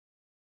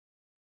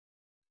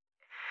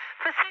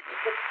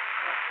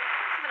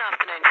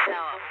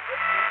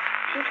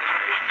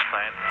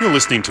You're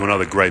listening to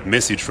another great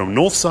message from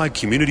Northside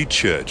Community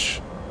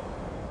Church.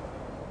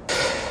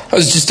 I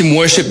was just in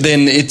worship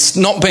then. It's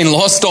not been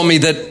lost on me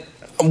that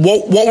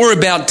what we're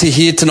about to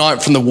hear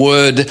tonight from the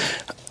Word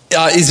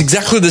is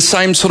exactly the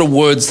same sort of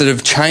words that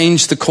have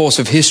changed the course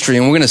of history,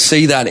 and we're going to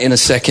see that in a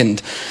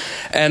second.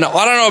 And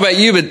I don't know about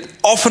you, but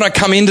often I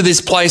come into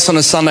this place on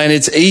a Sunday and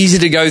it's easy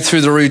to go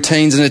through the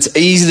routines, and it's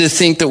easy to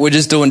think that we're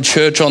just doing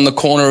church on the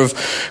corner of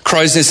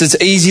Crow's Nest.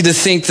 It's easy to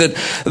think that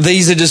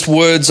these are just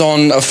words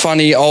on a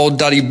funny old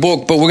duddy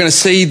book, but we're going to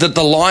see that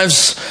the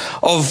lives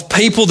of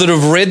people that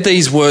have read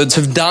these words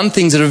have done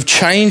things that have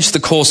changed the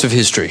course of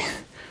history.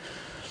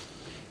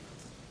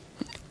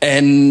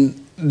 And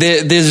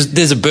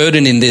there's a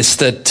burden in this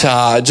that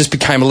just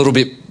became a little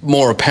bit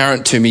more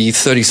apparent to me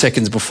 30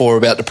 seconds before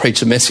about to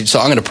preach the message. So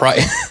I'm going to pray.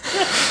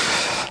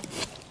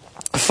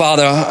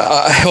 Father,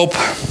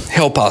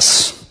 help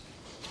us.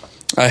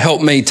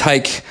 Help me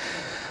take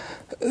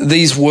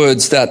these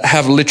words that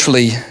have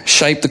literally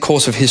shaped the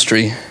course of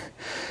history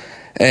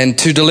and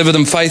to deliver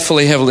them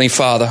faithfully, Heavenly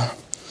Father.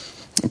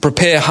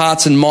 Prepare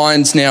hearts and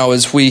minds now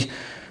as we,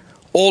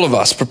 all of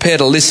us, prepare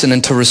to listen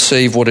and to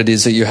receive what it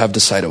is that you have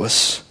to say to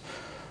us.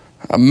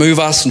 Move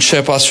us and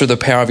shape us through the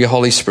power of your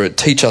Holy Spirit.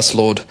 Teach us,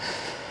 Lord,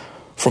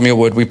 from your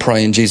word, we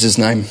pray in Jesus'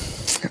 name.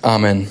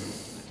 Amen.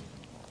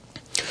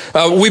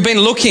 We've been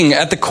looking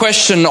at the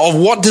question of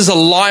what does a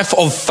life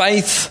of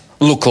faith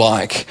look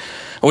like?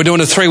 We're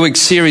doing a 3-week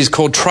series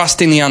called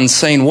Trust in the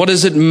Unseen. What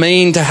does it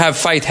mean to have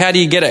faith? How do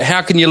you get it?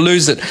 How can you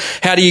lose it?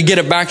 How do you get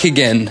it back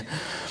again?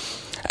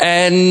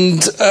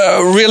 And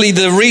really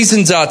the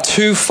reasons are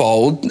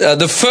twofold.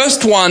 The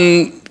first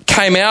one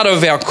came out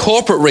of our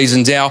corporate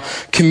reasons, our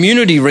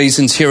community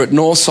reasons here at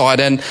Northside,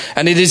 and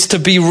it is to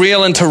be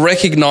real and to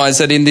recognise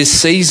that in this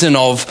season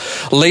of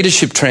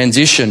leadership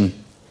transition,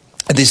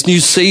 this new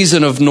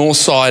season of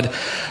Northside,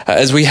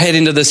 as we head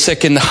into the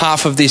second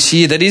half of this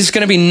year, that is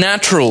going to be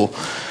natural.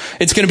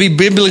 It's going to be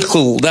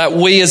biblical that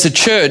we as a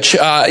church,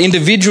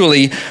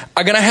 individually,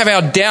 are going to have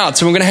our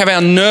doubts and we're going to have our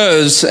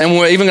nerves, and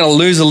we're even going to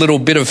lose a little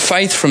bit of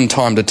faith from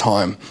time to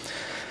time.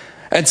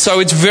 And so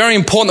it's very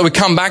important that we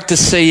come back to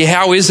see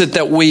how is it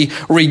that we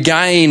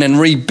regain and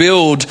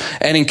rebuild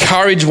and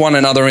encourage one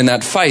another in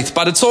that faith.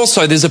 But it's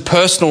also, there's a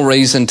personal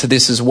reason to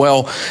this as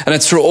well. And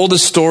it's through all the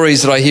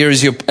stories that I hear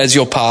as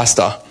your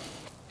pastor.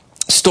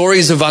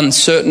 Stories of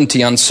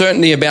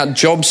uncertainty about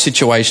job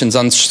situations,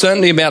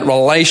 uncertainty about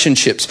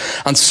relationships,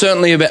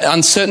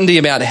 uncertainty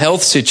about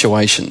health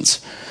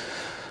situations.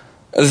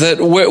 That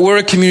we're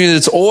a community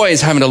that's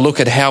always having to look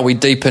at how we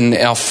deepen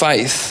our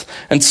faith.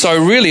 And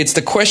so really it's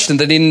the question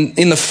that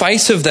in the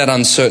face of that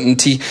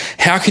uncertainty,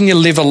 how can you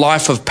live a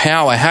life of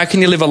power? How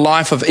can you live a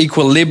life of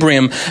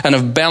equilibrium and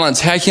of balance?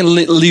 How can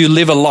you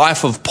live a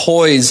life of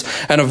poise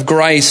and of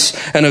grace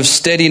and of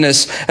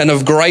steadiness and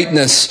of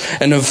greatness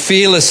and of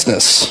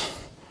fearlessness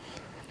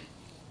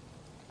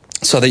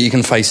so that you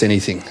can face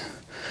anything?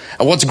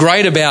 And what's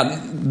great about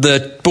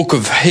the book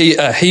of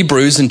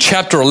Hebrews in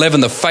chapter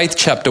 11, the faith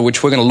chapter,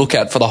 which we're going to look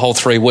at for the whole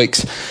 3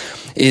 weeks,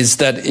 is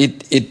that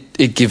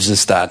it gives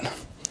us that.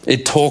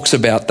 It talks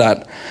about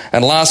that.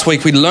 And last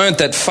week we learned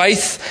that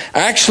faith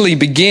actually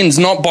begins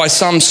not by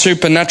some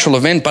supernatural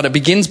event, but it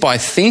begins by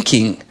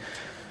thinking.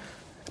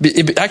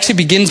 It actually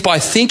begins by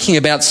thinking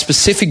about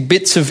specific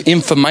bits of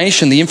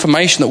information, the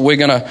information that we're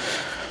going to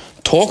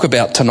talk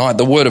about tonight,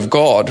 the Word of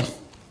God.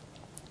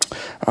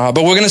 But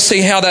we're going to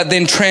see how that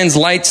then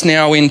translates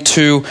now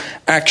into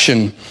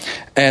action.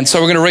 And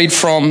so we're going to read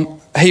from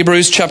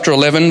Hebrews chapter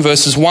 11,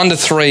 verses 1 to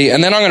 3.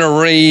 And then I'm going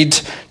to read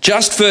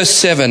just verse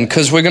 7,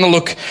 because we're going to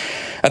look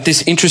at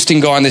this interesting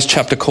guy in this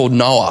chapter called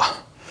Noah.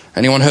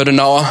 Anyone heard of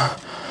Noah?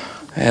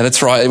 Yeah,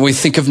 that's right. We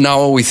think of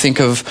Noah, we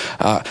think of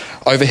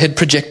overhead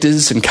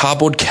projectors and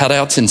cardboard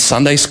cutouts in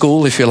Sunday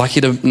school, if you're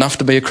lucky enough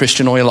to be a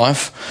Christian all your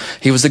life.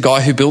 He was the guy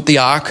who built the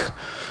ark,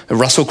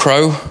 Russell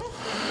Crowe.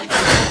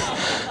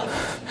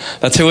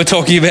 That's who we're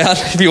talking about,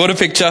 if you want a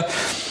picture.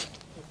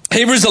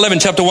 Hebrews 11,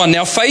 chapter 1.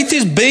 Now faith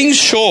is being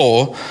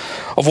sure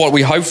of what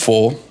we hope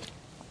for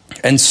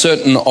and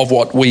certain of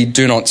what we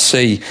do not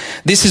see.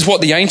 This is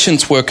what the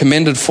ancients were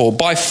commended for.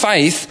 By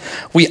faith,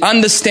 we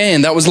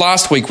understand, that was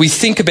last week, we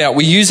think about,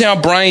 we use our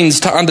brains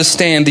to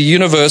understand the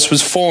universe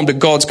was formed at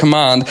God's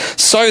command,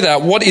 so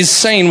that what is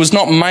seen was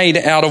not made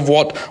out of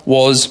what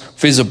was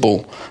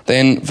visible.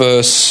 Then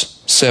verse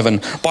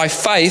 7. By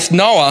faith,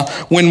 Noah,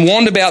 when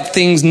warned about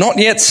things not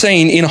yet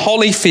seen, in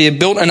holy fear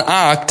built an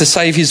ark to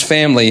save his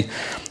family.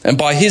 And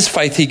by his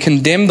faith he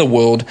condemned the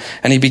world,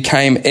 and he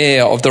became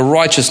heir of the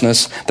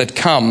righteousness that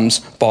comes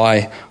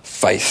by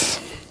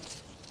faith.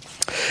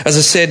 As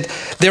I said,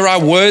 there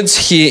are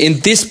words here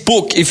in this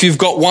book, if you've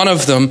got one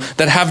of them,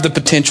 that have the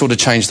potential to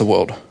change the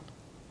world.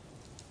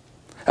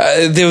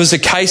 There was a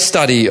case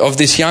study of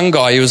this young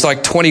guy. He was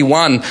like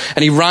 21,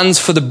 and he runs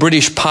for the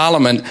British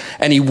Parliament,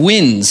 and he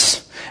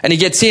wins. And he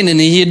gets in, and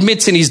he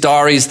admits in his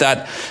diaries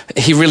that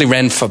he really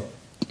ran for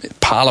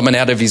Parliament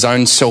out of his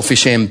own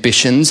selfish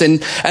ambitions.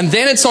 And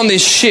then it's on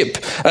this ship,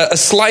 a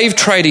slave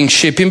trading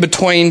ship in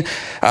between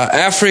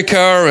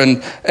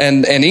Africa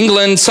and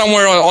England,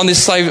 somewhere on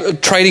this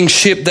slave trading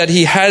ship, that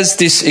he has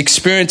this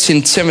experience in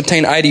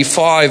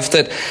 1785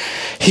 that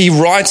he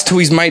writes to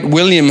his mate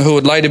William, who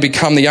would later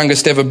become the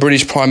youngest ever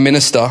British Prime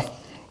Minister,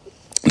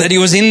 that he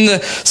was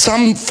in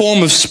some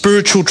form of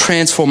spiritual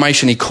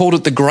transformation. He called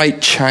it the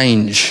Great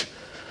Change.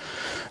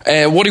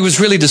 What he was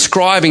really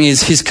describing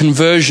is his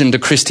conversion to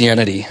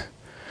Christianity.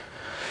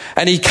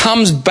 And he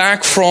comes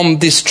back from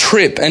this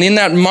trip, and in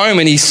that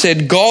moment he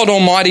said, God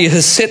Almighty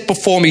has set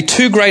before me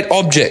two great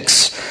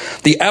objects,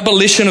 the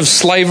abolition of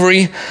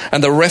slavery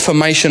and the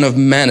reformation of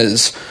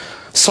manners.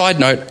 Side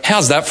note,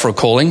 how's that for a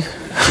calling?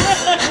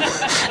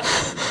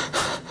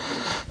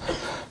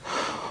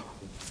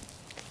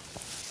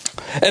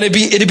 And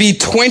it'd be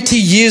 20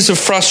 years of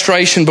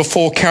frustration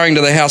before carrying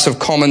to the House of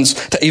Commons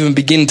to even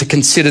begin to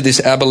consider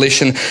this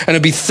abolition. And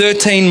it'd be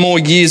 13 more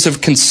years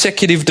of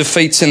consecutive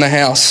defeats in the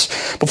House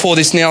before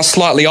this now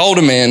slightly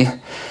older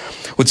man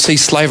would see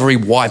slavery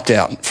wiped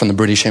out from the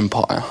British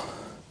Empire.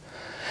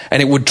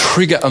 And it would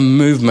trigger a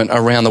movement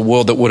around the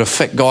world that would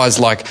affect guys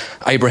like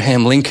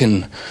Abraham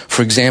Lincoln,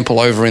 for example,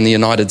 over in the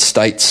United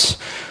States.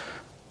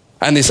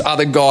 And this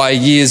other guy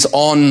years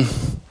on,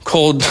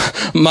 called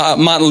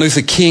Martin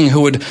Luther King,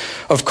 who would,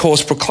 of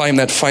course, proclaim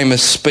that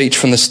famous speech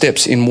from the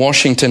steps in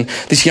Washington.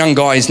 This young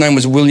guy, his name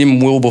was William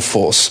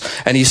Wilberforce,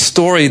 and his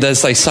story,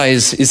 as they say,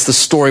 is the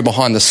story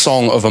behind the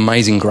song of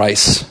Amazing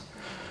Grace.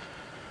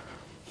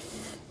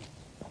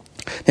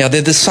 Now,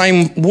 they're the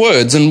same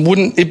words, and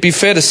wouldn't it be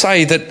fair to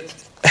say that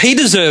he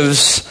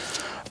deserves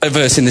a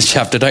verse in this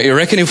chapter, don't you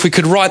reckon? If we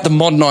could write the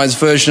modernised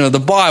version of the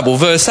Bible,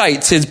 verse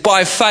 8 says,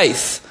 by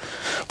faith,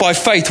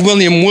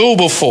 William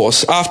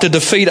Wilberforce, after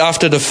defeat,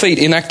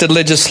 enacted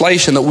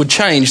legislation that would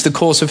change the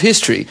course of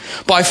history.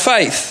 By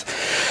faith.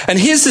 And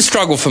here's the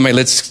struggle for me.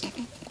 Let's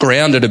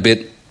ground it a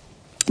bit.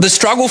 The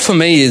struggle for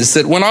me is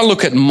that when I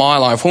look at my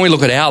life, when we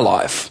look at our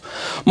life,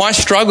 my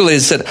struggle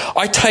is that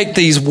I take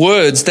these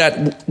words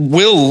that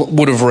Will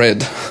would have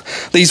read,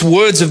 these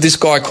words of this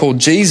guy called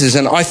Jesus,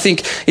 and I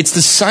think it's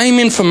the same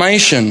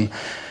information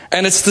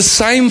and it's the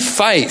same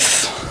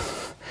faith.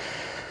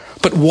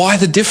 But why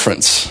the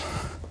difference?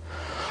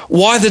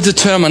 Why the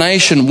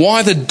determination?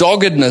 Why the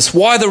doggedness?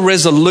 Why the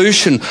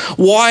resolution?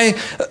 Why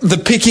the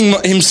picking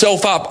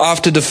himself up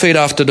after defeat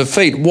after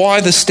defeat? Why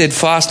the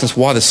steadfastness?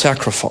 Why the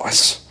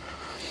sacrifice?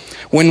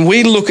 When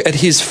we look at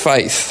his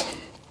faith,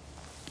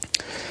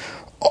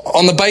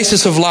 on the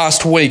basis of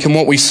last week and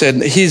what we said,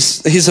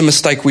 here's a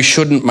mistake we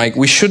shouldn't make.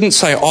 We shouldn't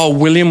say, oh,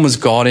 William was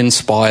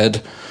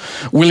God-inspired.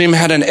 William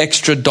had an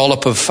extra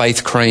dollop of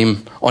faith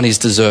cream on his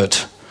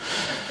dessert.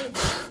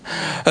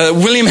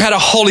 William had a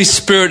Holy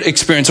Spirit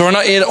experience,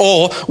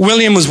 or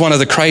William was one of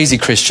the crazy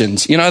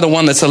Christians. You know, the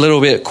one that's a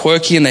little bit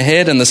quirky in the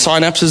head and the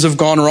synapses have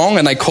gone wrong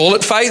and they call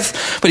it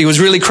faith, but he was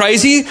really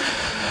crazy.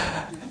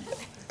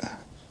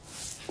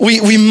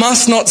 We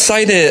must not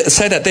say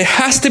that. There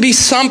has to be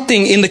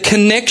something in the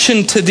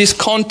connection to this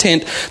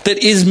content that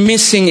is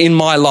missing in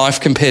my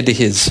life compared to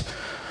his.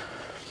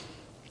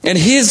 And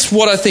here's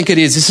what I think it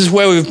is. This is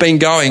where we've been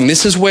going.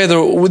 This is what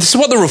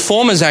the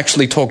Reformers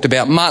actually talked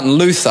about. Martin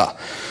Luther,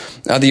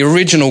 the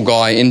original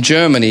guy in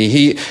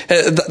Germany,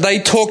 they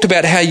talked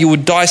about how you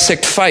would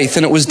dissect faith,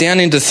 and it was down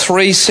into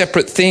three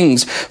separate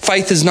things.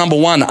 Faith is number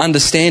one,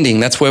 understanding.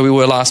 That's where we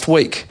were last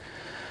week.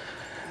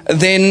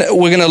 Then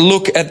we're going to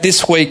look at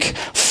this week,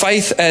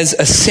 faith as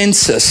a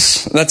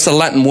sensus. That's a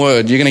Latin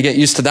word. You're going to get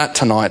used to that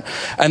tonight.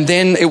 And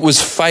then it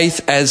was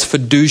faith as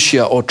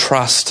fiducia or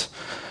trust.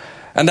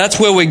 And that's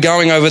where we're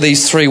going over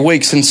these 3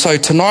 weeks. And so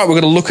tonight we're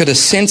going to look at a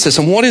census.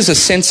 And what is a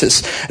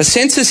census? A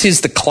census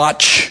is the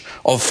clutch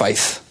of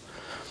faith.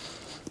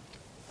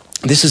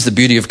 This is the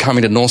beauty of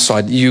coming to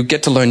Northside. You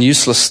get to learn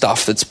useless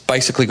stuff that's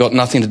basically got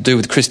nothing to do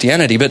with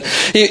Christianity. But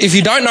if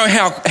you don't know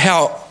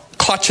how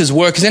clutches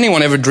work, has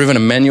anyone ever driven a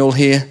manual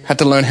here? Had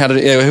to learn how to...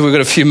 we've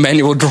got a few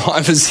manual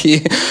drivers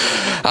here.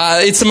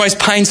 It's the most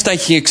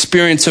painstaking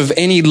experience of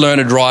any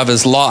learner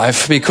driver's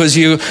life, because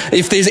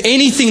if there's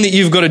anything that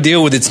you've got to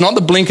deal with, it's not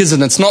the blinkers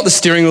and it's not the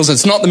steering wheels,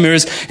 it's not the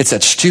mirrors, it's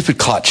that stupid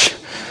clutch.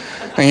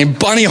 And you're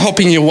bunny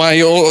hopping your way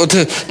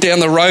down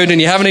the road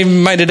and you haven't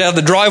even made it out of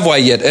the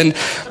driveway yet. And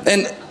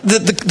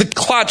the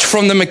clutch,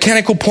 from the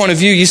mechanical point of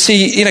view, you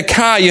see in a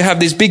car you have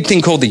this big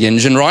thing called the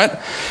engine, right?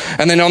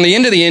 And then on the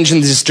end of the engine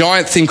there's this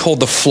giant thing called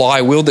the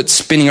flywheel that's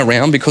spinning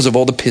around because of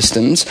all the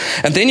pistons.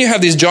 And then you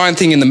have this giant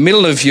thing in the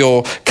middle of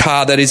your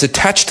car that is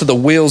attached to the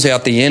wheels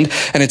out the end,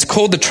 and it's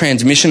called the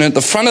transmission. And at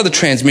the front of the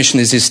transmission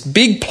is this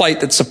big plate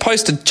that's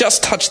supposed to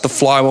just touch the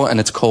flywheel, and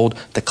it's called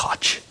the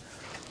clutch.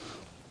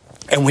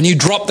 And when you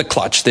drop the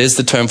clutch, there's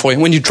the term for you.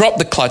 When you drop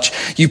the clutch,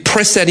 you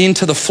press that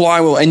into the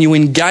flywheel and you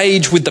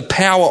engage with the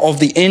power of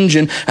the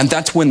engine, and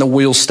that's when the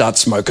wheels start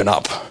smoking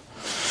up.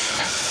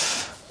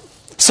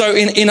 So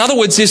in other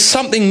words, there's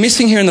something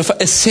missing here.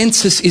 A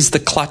census is the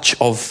clutch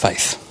of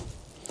faith.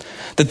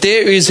 that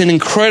there is an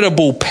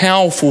incredible,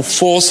 powerful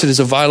force that is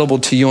available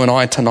to you and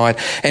I tonight.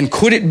 And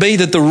could it be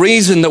that the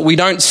reason that we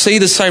don't see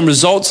the same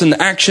results and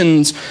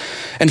actions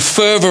and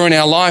fervour in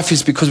our life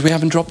is because we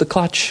haven't dropped the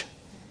clutch?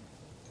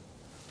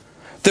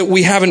 That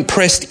we haven't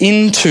pressed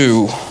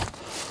into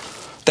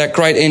that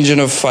great engine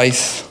of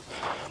faith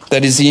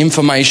that is the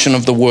information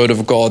of the Word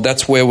of God.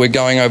 That's where we're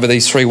going over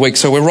these 3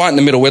 weeks. So we're right in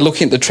the middle. We're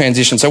looking at the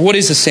transition. So what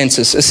is a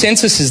census? A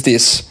census is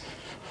this.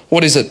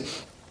 What is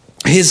it?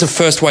 Here's the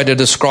first way to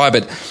describe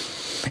it.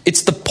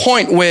 It's the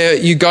point where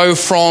you go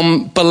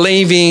from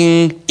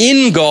believing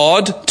in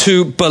God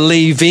to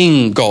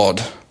believing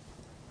God.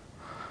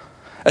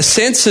 A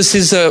census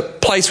is a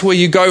place where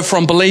you go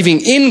from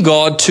believing in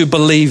God to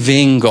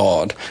believing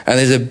God. And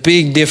there's a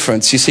big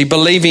difference. You see,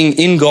 believing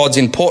in God's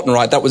important,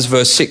 right? That was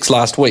verse 6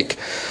 last week.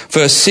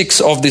 Verse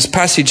 6 of this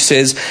passage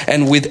says,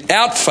 and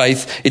without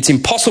faith, it's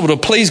impossible to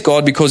please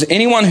God because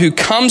anyone who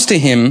comes to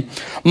him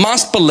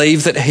must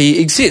believe that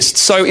he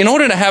exists. So in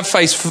order to have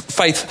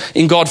faith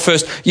in God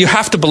first, you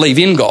have to believe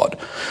in God.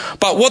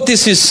 But what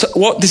this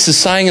is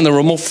saying, and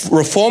the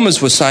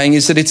reformers were saying,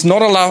 is that it's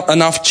not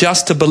enough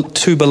just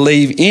to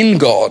believe in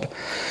God.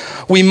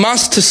 We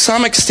must to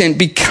some extent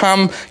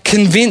become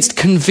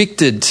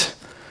convicted.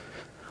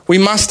 We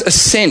must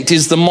assent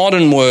is the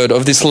modern word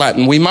of this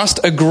Latin. We must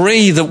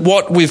agree that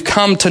what we've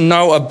come to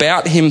know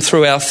about him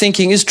through our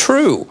thinking is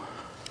true.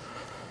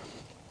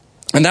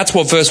 And that's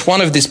what verse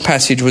 1 of this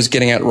passage was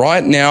getting at,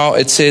 right? Now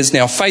it says,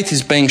 now faith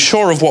is being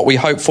sure of what we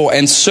hope for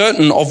and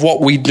certain of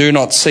what we do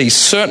not see.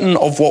 Certain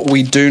of what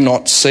we do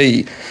not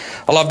see.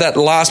 I love that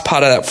last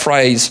part of that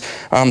phrase,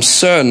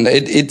 certain.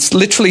 It's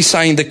literally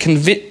saying the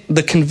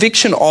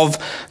conviction of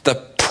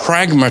the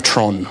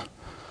pragmatron.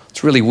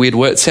 It's a really weird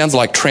word. It sounds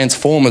like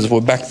Transformers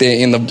were back there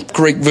in the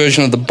Greek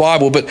version of the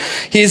Bible. But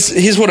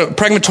here's what a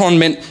pragmatron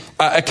meant,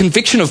 a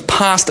conviction of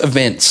past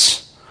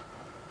events.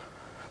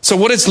 So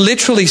what it's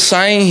literally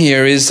saying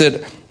here is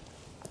that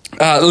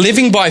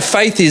living by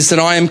faith is that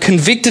I am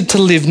convicted to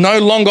live no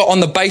longer on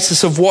the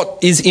basis of what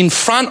is in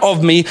front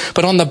of me,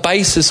 but on the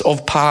basis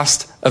of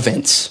past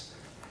events.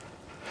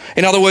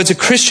 In other words, a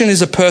Christian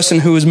is a person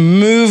who is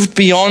moved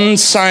beyond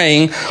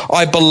saying,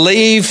 I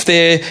believe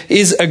there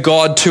is a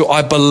God, to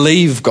I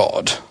believe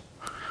God.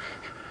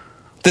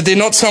 That they're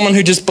not someone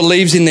who just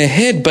believes in their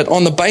head, but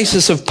on the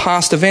basis of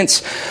past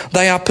events,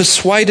 they are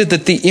persuaded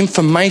that the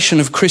information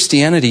of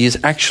Christianity is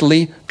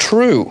actually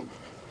true.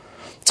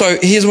 So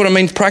here's what it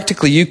means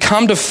practically. You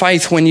come to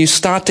faith when you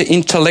start to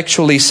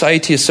intellectually say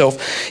to yourself,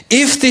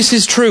 if this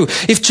is true,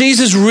 if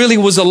Jesus really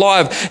was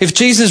alive, if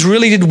Jesus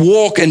really did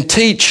walk and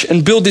teach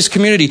and build this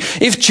community,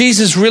 if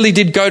Jesus really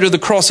did go to the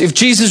cross, if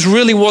Jesus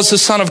really was the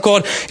Son of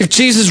God, if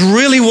Jesus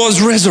really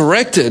was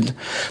resurrected,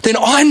 then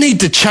I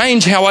need to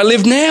change how I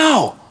live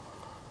now.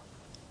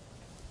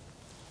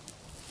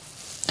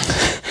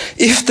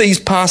 If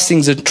these past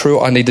things are true,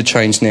 I need to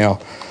change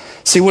now.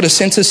 See what a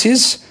census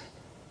is?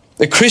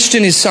 A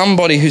Christian is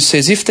somebody who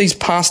says, if these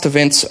past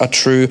events are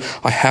true,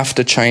 I have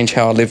to change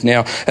how I live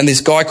now. And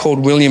this guy called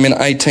William in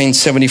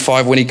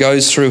 1875, when he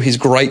goes through his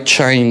great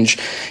change,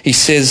 he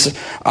says,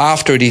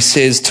 after it, he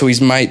says to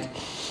his mate,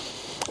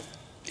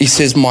 he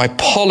says, my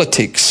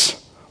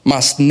politics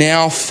must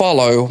now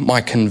follow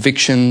my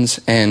convictions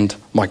and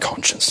my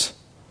conscience.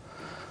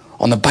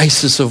 On the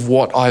basis of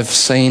what I've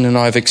seen and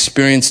I've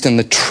experienced and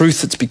the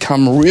truth that's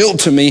become real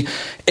to me,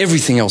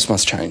 everything else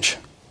must change.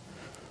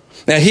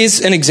 Now, here's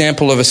an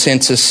example of a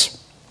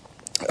census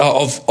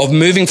of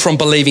moving from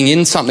believing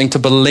in something to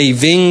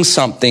believing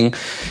something.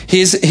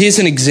 Here's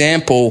an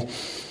example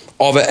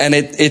of it, and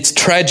it's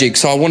tragic,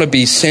 so I want to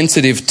be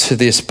sensitive to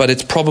this, but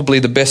it's probably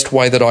the best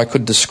way that I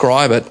could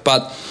describe it.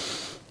 But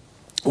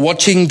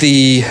watching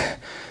the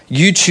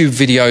YouTube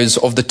videos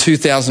of the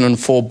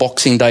 2004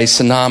 Boxing Day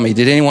tsunami,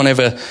 did anyone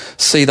ever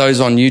see those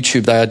on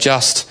YouTube? They are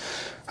just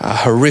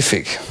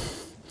horrific.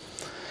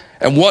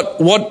 And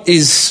what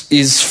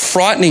is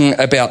frightening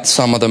about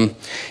some of them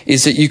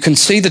is that you can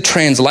see the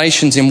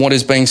translations in what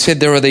is being said.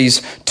 There are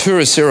these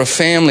tourists, there are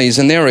families,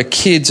 and there are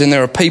kids, and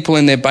there are people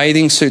in their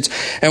bathing suits.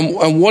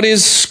 And what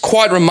is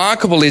quite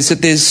remarkable is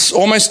that there's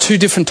almost two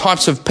different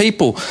types of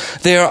people.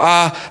 There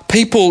are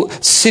people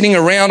sitting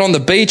around on the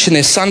beach and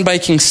they're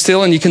sunbaking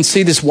still, and you can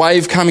see this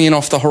wave coming in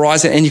off the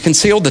horizon, and you can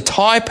see all the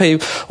Thai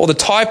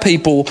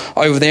people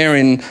over there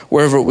in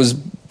wherever it was,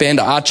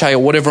 Banda Aceh or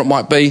whatever it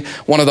might be,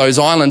 one of those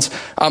islands,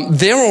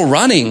 they're all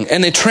running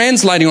and they're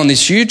translating on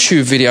this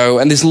YouTube video,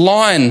 and this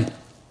line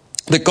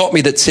that got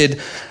me that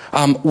said,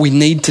 we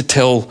need to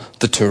tell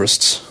the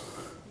tourists.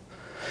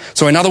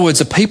 So in other words,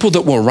 the people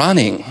that were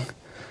running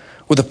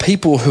were the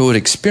people who had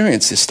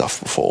experienced this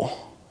stuff before.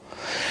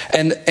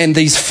 And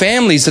these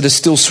families that are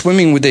still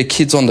swimming with their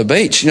kids on the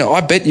beach,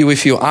 I bet you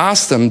if you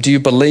ask them, do you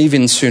believe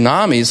in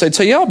tsunamis? They'd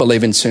say, yeah, I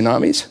believe in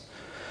tsunamis.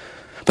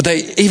 But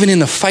even in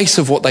the face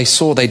of what they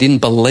saw, they didn't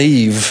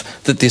believe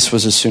that this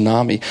was a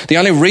tsunami. The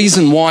only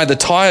reason why the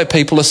Thai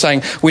people are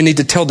saying we need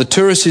to tell the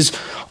tourists is,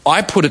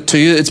 I put it to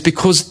you, it's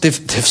because they've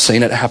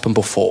seen it happen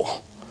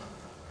before.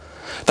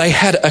 They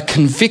had a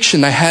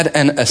conviction, they had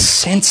a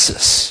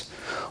census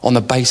on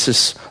the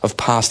basis of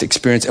past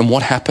experience. And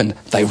what happened?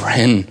 They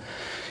ran.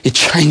 It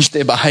changed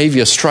their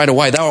behavior straight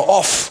away. They were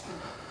off.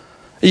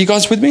 Are you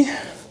guys with me?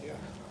 Yeah,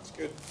 that's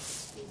good.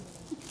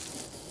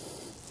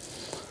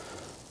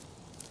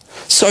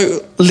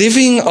 So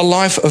living a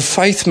life of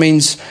faith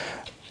means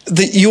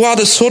that you are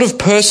the sort of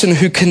person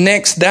who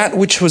connects that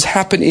which has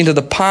happened into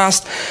the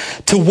past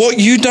to what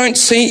you don't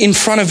see in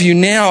front of you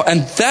now,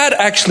 and that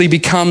actually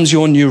becomes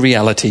your new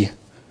reality.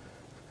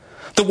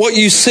 That what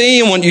you see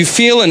and what you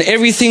feel and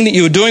everything that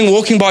you're doing,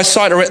 walking by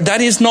sight,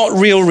 that is not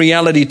real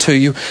reality to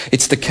you.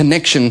 It's the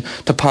connection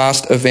to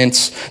past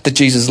events that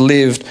Jesus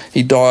lived,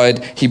 he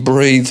died, he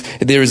breathed.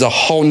 There is a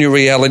whole new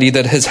reality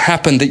that has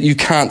happened that you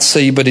can't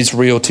see but is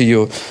real to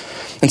you.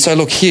 And so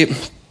look,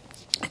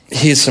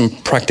 here's some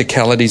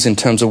practicalities in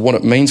terms of what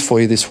it means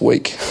for you this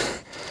week.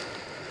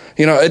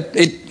 You know,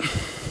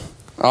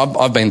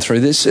 I've been through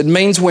this. It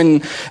means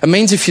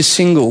if you're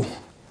single,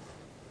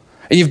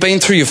 and you've been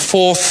through your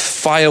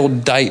 4th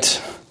failed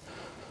date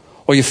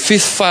or your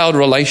 5th failed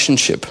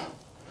relationship,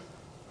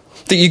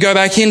 that you go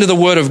back into the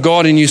Word of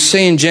God and you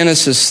see in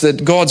Genesis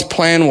that God's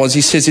plan was,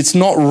 he says, it's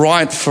not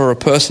right for a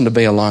person to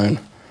be alone.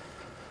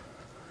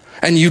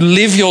 And you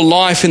live your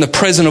life in the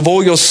present of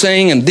all you're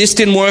seeing, and this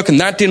didn't work,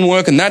 and that didn't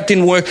work, and that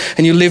didn't work,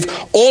 and you live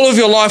all of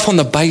your life on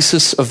the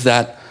basis of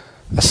that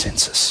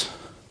assensus,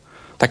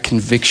 that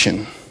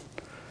conviction.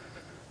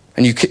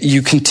 And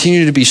you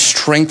continue to be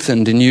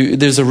strengthened, and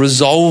there's a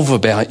resolve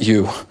about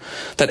you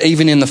that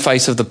even in the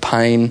face of the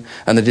pain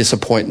and the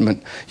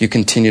disappointment, you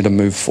continue to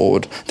move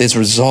forward. There's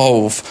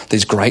resolve,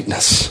 there's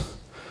greatness,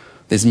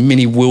 there's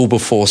many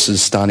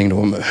Wilberforces starting to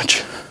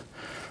emerge.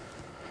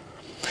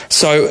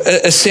 So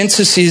a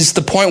census is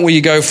the point where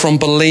you go from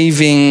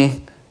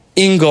believing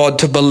in God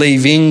to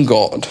believe in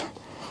God.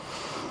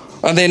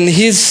 And then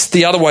here's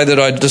the other way that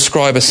I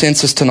describe a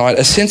census tonight.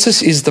 A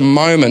census is the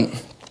moment,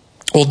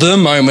 or the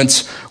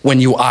moments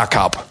when you arc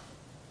up.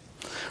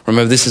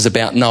 Remember, this is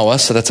about Noah,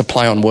 so that's a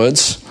play on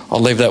words. I'll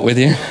leave that with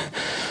you.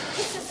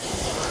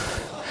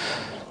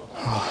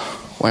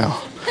 Oh, wow.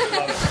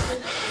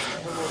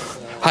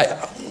 Hey,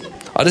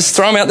 I just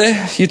throw them out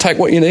there. You take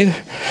what you need.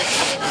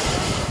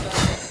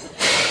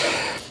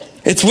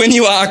 It's when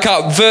you arc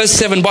up. Verse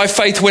 7, by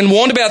faith, when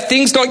warned about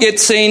things not yet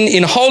seen,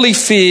 in holy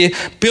fear,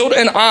 built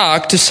an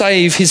ark to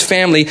save his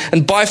family.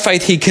 And by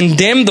faith, he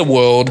condemned the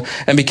world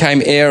and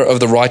became heir of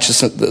the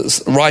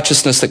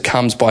righteousness that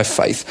comes by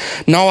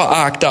faith. Noah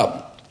arced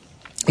up.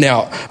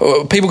 Now,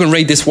 people can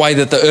read this way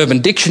that the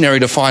Urban Dictionary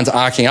defines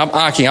arcing up.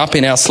 Arcing up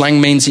in our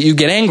slang means that you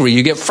get angry,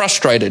 you get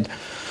frustrated.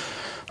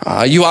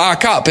 You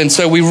arc up. And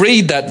so we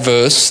read that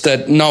verse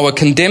that Noah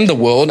condemned the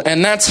world,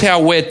 and that's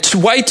how way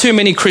too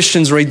many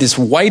Christians read this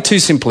way too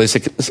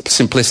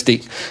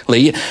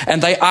simplistically,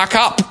 and they arc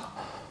up.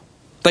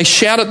 They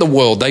shout at the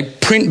world. They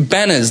print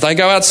banners. They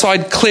go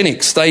outside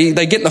clinics. They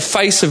get in the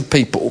face of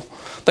people.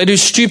 They do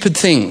stupid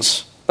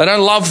things. They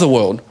don't love the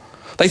world.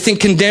 They think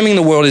condemning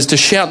the world is to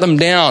shout them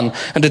down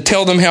and to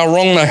tell them how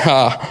wrong they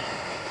are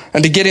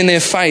and to get in their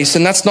face.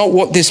 And that's not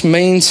what this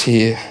means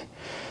here.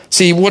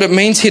 See, what it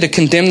means here to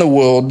condemn the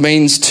world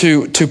means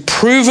to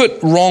prove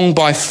it wrong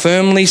by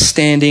firmly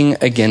standing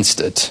against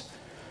it.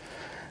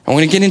 I'm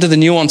going to get into the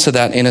nuance of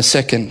that in a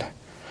second.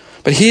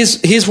 But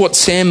here's what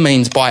Sam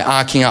means by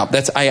arcing up.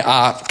 That's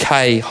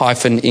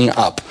ARK-ing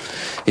up,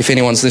 if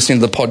anyone's listening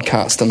to the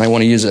podcast and they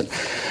want to use it.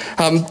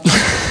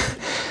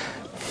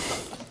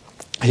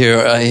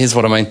 Here's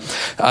what I mean.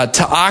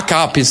 To arc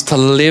up is to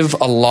live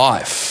a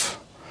life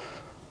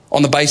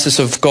on the basis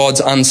of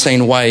God's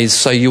unseen ways,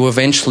 so you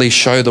eventually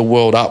show the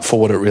world up for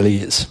what it really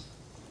is.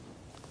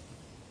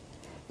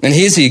 And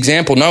here's the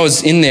example.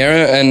 Noah's in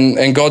there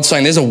and God's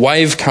saying there's a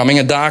wave coming,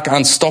 a dark,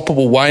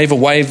 unstoppable wave, a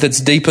wave that's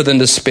deeper than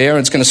despair.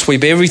 It's going to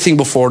sweep everything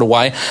before it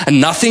away,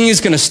 and nothing is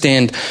going to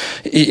stand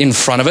in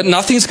front of it.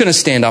 Nothing's going to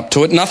stand up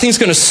to it. Nothing's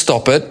going to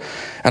stop it.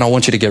 And I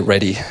want you to get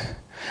ready.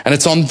 And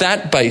it's on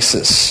that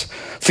basis.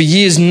 For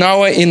years,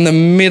 Noah in the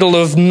middle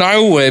of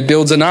nowhere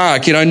builds an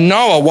ark. You know,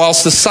 Noah,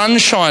 whilst the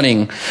sun's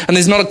shining and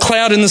there's not a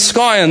cloud in the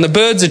sky and the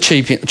birds are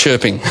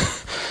chirping.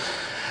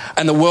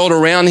 And the world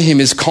around him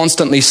is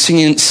constantly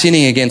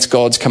sinning against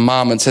God's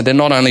commandments. And they're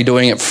not only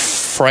doing it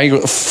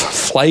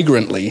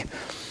flagrantly,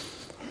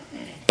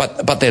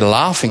 but they're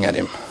laughing at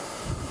him.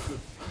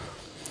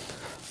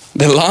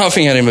 They're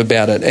laughing at him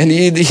about it. And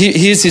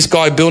here's this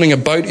guy building a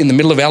boat in the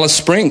middle of Alice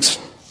Springs.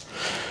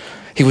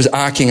 He was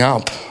arcing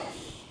up.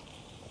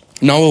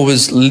 Noah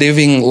was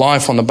living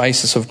life on the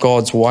basis of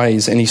God's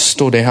ways, and he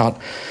stood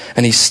out,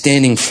 and he's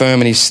standing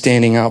firm, and he's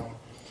standing up.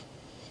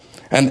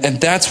 And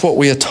that's what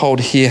we are told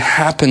here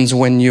happens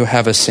when you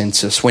have a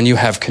census, when you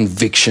have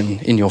conviction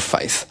in your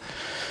faith.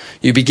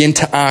 You begin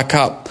to arc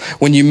up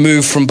when you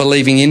move from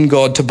believing in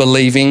God to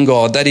believing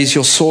God. That is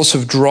your source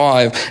of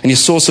drive and your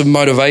source of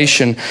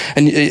motivation.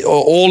 And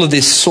all of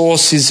this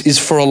source is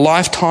for a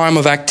lifetime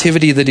of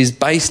activity that is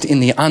based in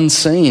the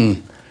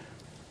unseen.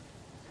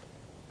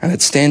 And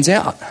it stands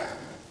out.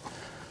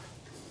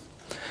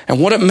 And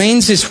what it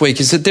means this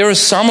week is that there are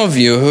some of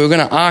you who are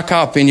going to arc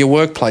up in your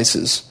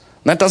workplaces.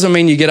 And that doesn't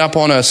mean you get up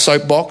on a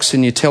soapbox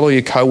and you tell all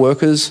your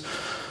co-workers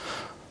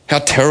how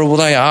terrible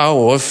they are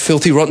or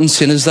filthy, rotten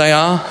sinners they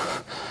are.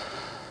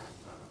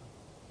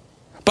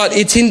 But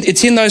it's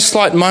in those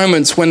slight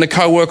moments when the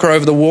co-worker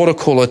over the water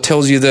cooler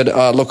tells you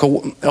that, look,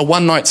 a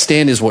one-night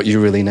stand is what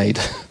you really need.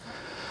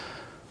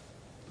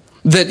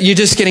 That you're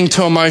just getting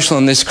too emotional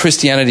in this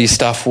Christianity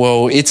stuff.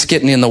 Well, it's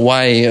getting in the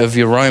way of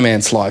your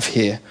romance life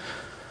here.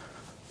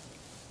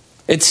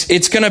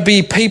 It's going to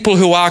be people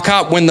who arc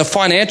up when the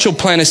financial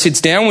planner sits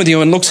down with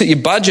you and looks at your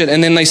budget,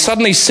 and then they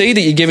suddenly see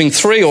that you're giving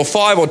 3 or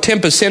 5 or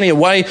 10%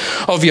 away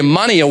of your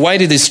money away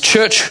to this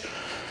church.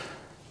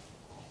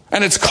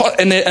 And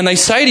they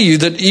say to you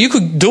that you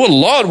could do a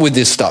lot with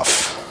this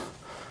stuff.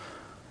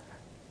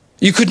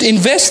 You could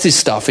invest this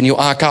stuff, and you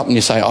arc up and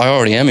you say, I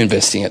already am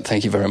investing it,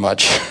 thank you very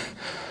much.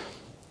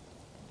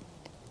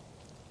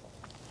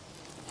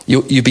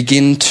 You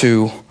begin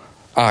to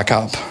arc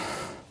up.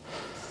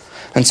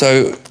 And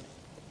so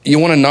you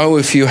want to know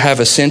if you have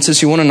a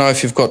census, you want to know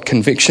if you've got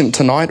conviction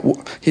tonight.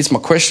 Here's my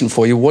question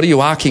for you. What are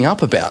you arcing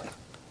up about?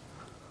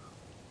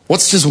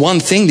 What's just one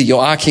thing that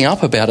you're arcing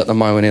up about at the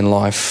moment in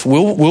life?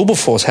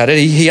 Wilberforce had it.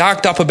 He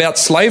arced up about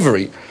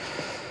slavery.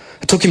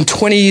 It took him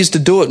 20 years to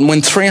do it. And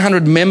when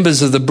 300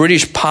 members of the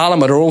British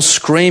Parliament are all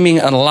screaming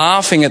and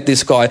laughing at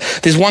this guy,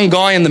 there's one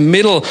guy in the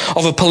middle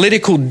of a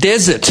political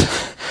desert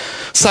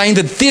saying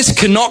that this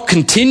cannot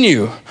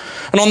continue.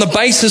 And on the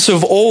basis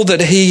of all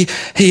that he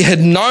had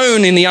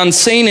known in the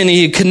unseen, and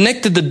he had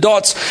connected the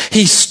dots,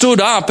 he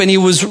stood up and he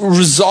was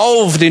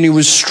resolved and he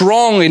was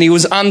strong and he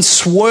was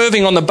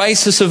unswerving on the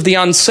basis of the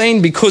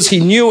unseen, because he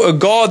knew a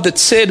God that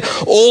said,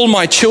 all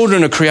my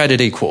children are created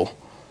equal.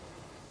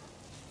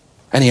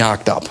 And he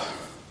arced up.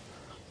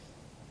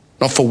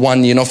 Not for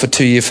 1 year, not for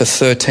 2 years, for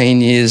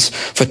 13 years,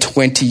 for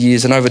 20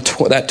 years. And over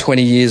that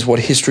 20 years, what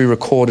history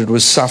recorded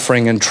was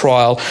suffering and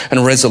trial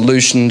and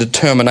resolution and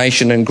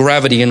determination and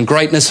gravity and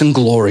greatness and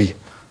glory.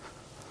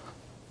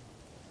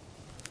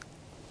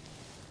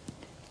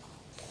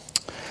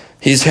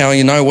 Here's how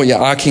you know what you're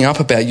arcing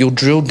up about. You'll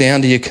drill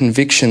down to your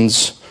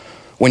convictions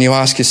when you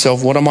ask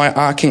yourself, what am I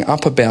arcing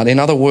up about? In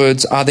other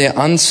words, are there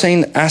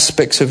unseen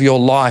aspects of your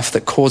life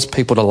that cause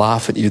people to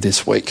laugh at you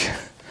this week?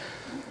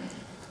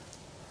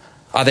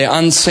 Are there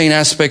unseen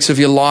aspects of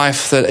your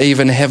life that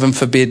even, heaven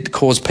forbid,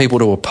 cause people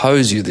to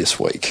oppose you this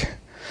week?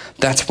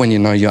 That's when you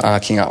know you're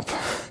arcing up.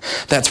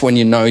 That's when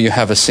you know you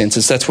have a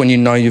census. That's when you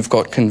know you've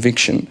got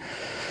conviction.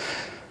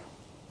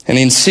 And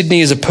in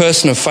Sydney, as a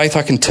person of faith,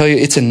 I can tell you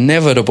it's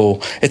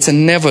inevitable. It's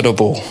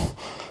inevitable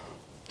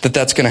that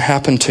that's going to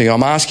happen to you.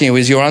 I'm asking you,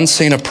 is your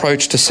unseen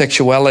approach to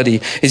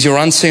sexuality, is your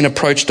unseen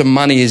approach to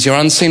money, is your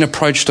unseen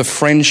approach to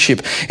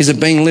friendship, is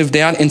it being lived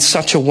out in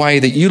such a way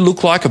that you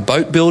look like a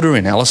boat builder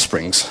in Alice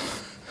Springs?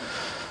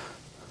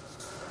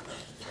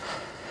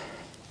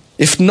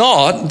 If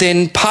not,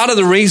 then part of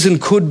the reason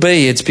could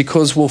be it's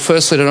because, well,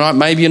 firstly tonight,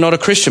 maybe you're not a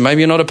Christian,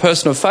 maybe you're not a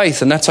person of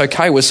faith, and that's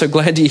okay. We're so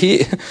glad you're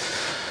here.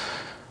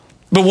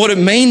 But what it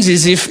means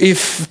is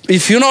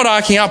if you're not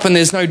arcing up and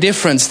there's no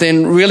difference,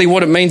 then really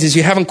what it means is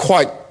you haven't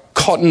quite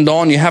cottoned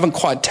on, you haven't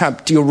quite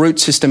tapped your root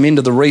system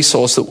into the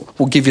resource that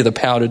will give you the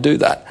power to do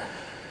that.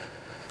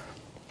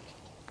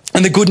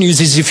 And the good news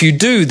is if you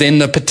do, then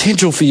the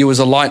potential for you is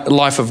a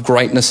life of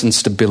greatness and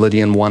stability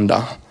and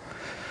wonder.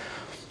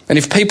 And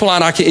if people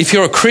aren't, if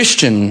you're a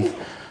Christian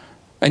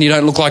and you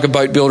don't look like a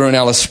boat builder in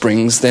Alice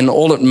Springs, then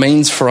all it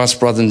means for us,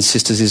 brothers and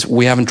sisters, is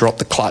we haven't dropped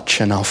the clutch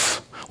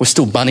enough. We're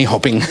still bunny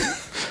hopping.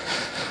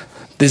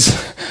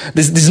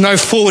 There's no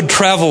forward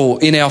travel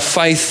in our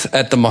faith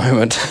at the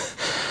moment.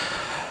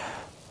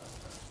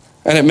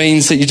 And it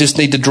means that you just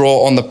need to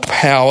draw on the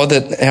power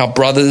that our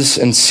brothers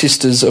and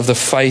sisters of the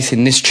faith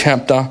in this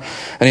chapter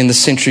and in the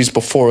centuries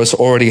before us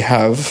already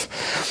have.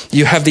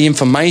 You have the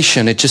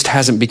information, it just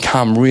hasn't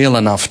become real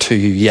enough to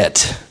you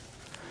yet.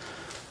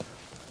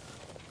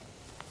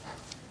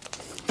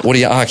 What are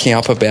you arcing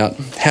up about?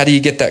 How do you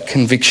get that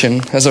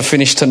conviction? As I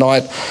finished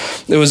tonight,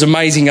 it was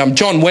amazing.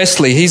 John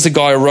Wesley, he's the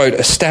guy who wrote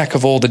a stack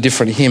of all the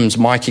different hymns.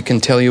 Mikey can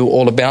tell you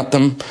all about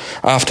them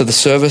after the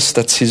service.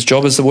 That's his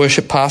job as the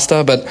worship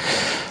pastor. But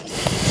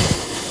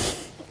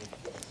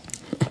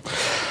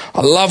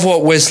I love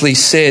what Wesley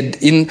said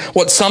in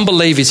what some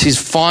believe is his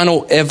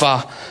final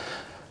ever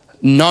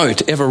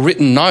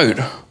written note,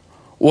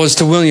 was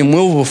to William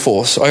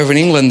Wilberforce over in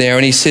England there.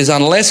 And he says,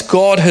 unless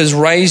God has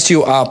raised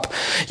you up,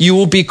 you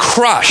will be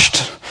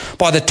crushed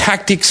by the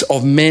tactics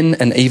of men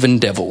and even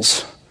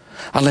devils.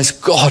 Unless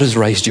God has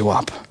raised you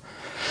up.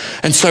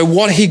 And so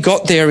what he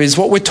got there is,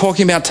 what we're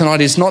talking about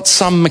tonight is not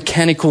some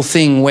mechanical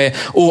thing where,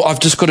 I've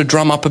just got to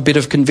drum up a bit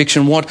of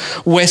conviction. What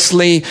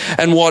Wesley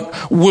and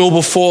what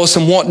Wilberforce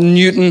and what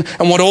Newton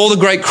and what all the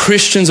great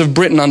Christians of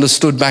Britain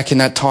understood back in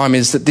that time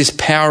is that this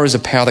power is a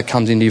power that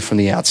comes into you from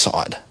the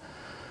outside.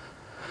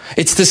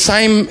 It's the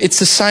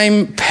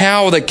same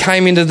power that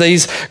came into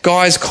these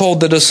guys called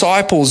the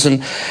disciples,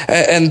 and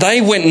they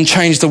went and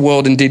changed the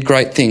world and did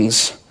great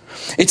things.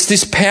 It's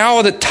this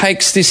power that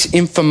takes this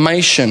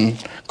information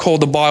called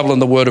the Bible and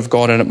the Word of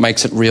God, and it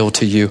makes it real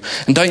to you.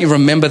 And don't you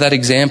remember that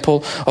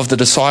example of the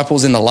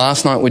disciples in the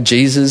last night with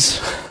Jesus?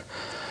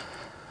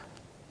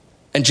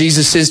 And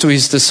Jesus says to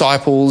his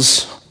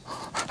disciples,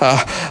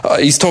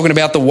 he's talking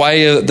about the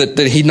way that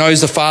he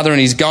knows the Father and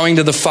he's going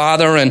to the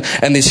Father. And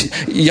this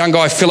young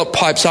guy, Philip,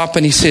 pipes up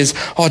and he says,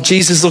 "Oh,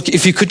 Jesus, look,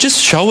 if you could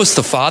just show us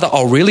the Father,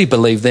 I'll really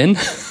believe then."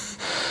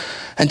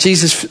 And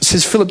Jesus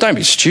says, "Philip, don't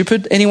be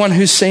stupid. Anyone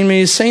who's seen me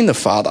has seen the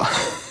Father."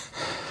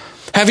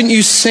 Haven't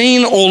you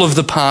seen all of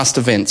the past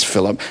events,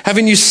 Philip?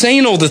 Haven't you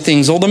seen all the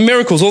things, all the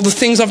miracles, all the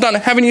things I've done?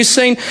 Haven't you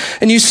seen?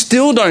 And you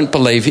still don't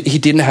believe. He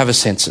didn't have a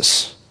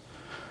census.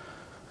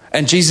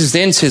 And Jesus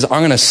then says,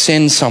 "I'm going to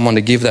send someone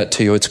to give that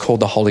to you. It's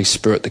called the Holy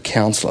Spirit, the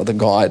counselor, the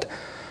guide.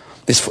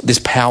 This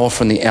power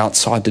from the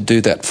outside to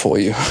do that for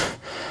you."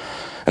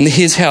 And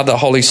here's how the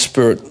Holy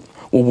Spirit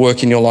will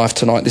work in your life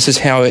tonight. This is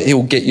how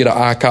he'll get you to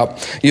arc up.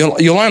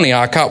 You'll only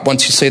arc up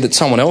once you see that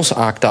someone else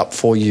arced up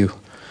for you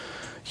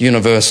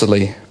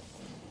universally.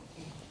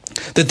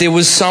 That there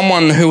was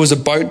someone who was a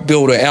boat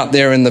builder out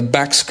there in the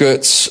back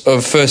skirts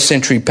of first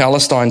century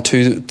Palestine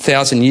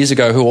 2,000 years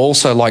ago who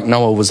also, like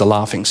Noah, was a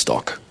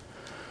laughingstock.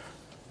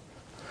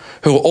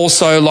 Who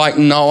also, like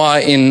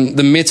Noah, in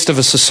the midst of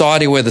a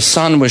society where the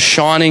sun was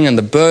shining and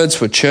the birds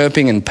were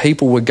chirping and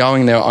people were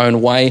going their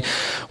own way,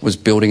 was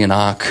building an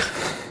ark.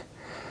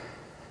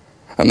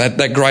 And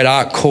that great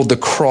ark called the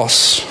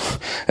cross.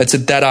 It's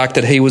at that ark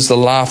that he was the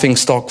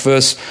laughingstock.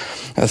 Verse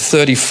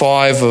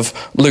 35 of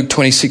Luke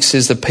 26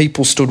 says, "The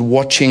people stood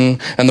watching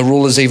and the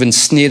rulers even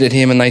sneered at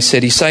him and they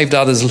said, 'He saved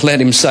others,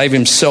 let him save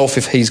himself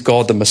if he's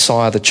God, the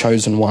Messiah, the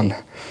chosen one.'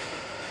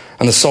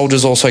 And the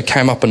soldiers also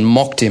came up and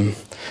mocked him.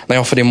 They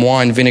offered him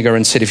wine vinegar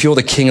and said, 'If you're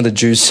the king of the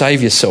Jews,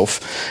 save yourself.'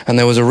 And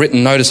there was a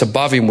written notice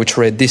above him which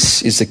read,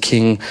 'This is the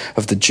King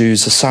of the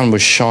Jews.' The sun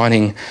was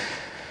shining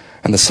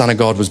and the Son of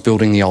God was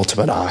building the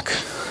ultimate ark."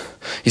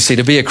 You see,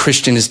 to be a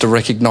Christian is to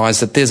recognise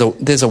that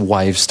there's a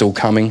wave still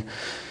coming.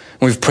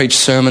 We've preached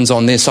sermons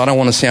on this. I don't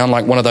want to sound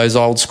like one of those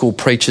old school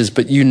preachers,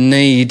 but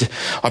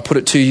I put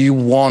it to you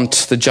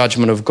want the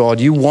judgment of God.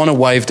 You want a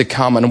wave to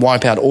come and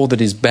wipe out all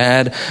that is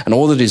bad and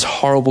all that is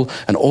horrible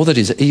and all that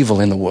is evil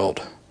in the world.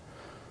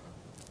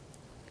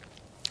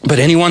 But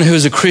anyone who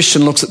is a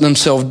Christian looks at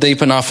themselves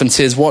deep enough and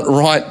says, what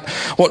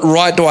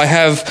right do I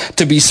have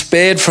to be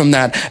spared from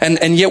that?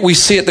 And yet we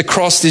see at the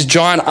cross this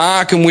giant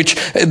ark in which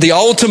the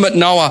ultimate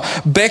Noah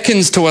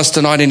beckons to us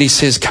tonight and he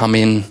says, "Come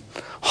in.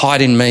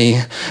 Hide in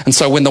me." And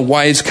so when the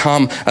waves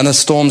come and the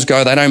storms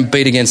go, they don't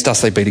beat against us,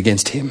 they beat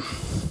against him.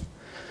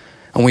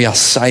 And we are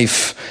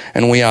safe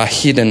and we are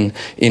hidden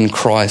in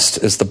Christ,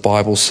 as the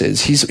Bible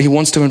says. He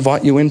wants to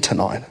invite you in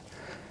tonight.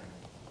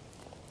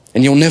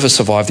 And you'll never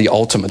survive the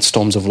ultimate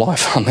storms of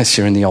life unless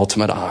you're in the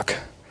ultimate ark.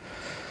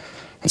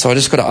 And so I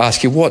just got to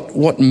ask you,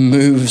 what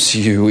moves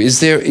you? Is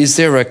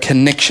there a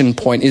connection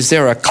point? Is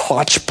there a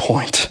clutch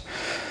point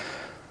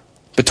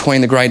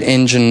between the great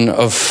engine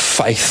of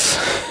faith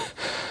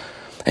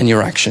and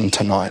your action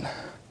tonight?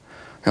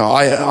 Now,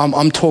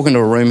 I'm talking to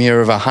a room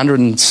here of 100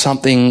 and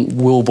something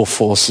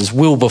Wilberforces,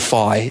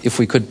 Wilberfy, if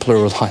we could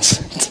pluralise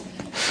it.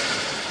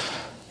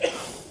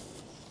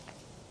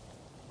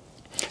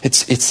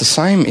 It's the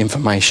same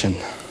information.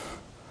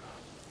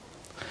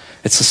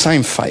 It's the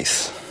same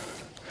faith.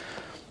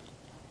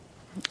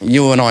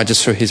 You and I,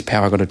 just through his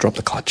power, got to drop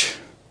the clutch.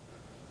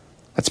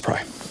 Let's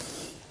pray.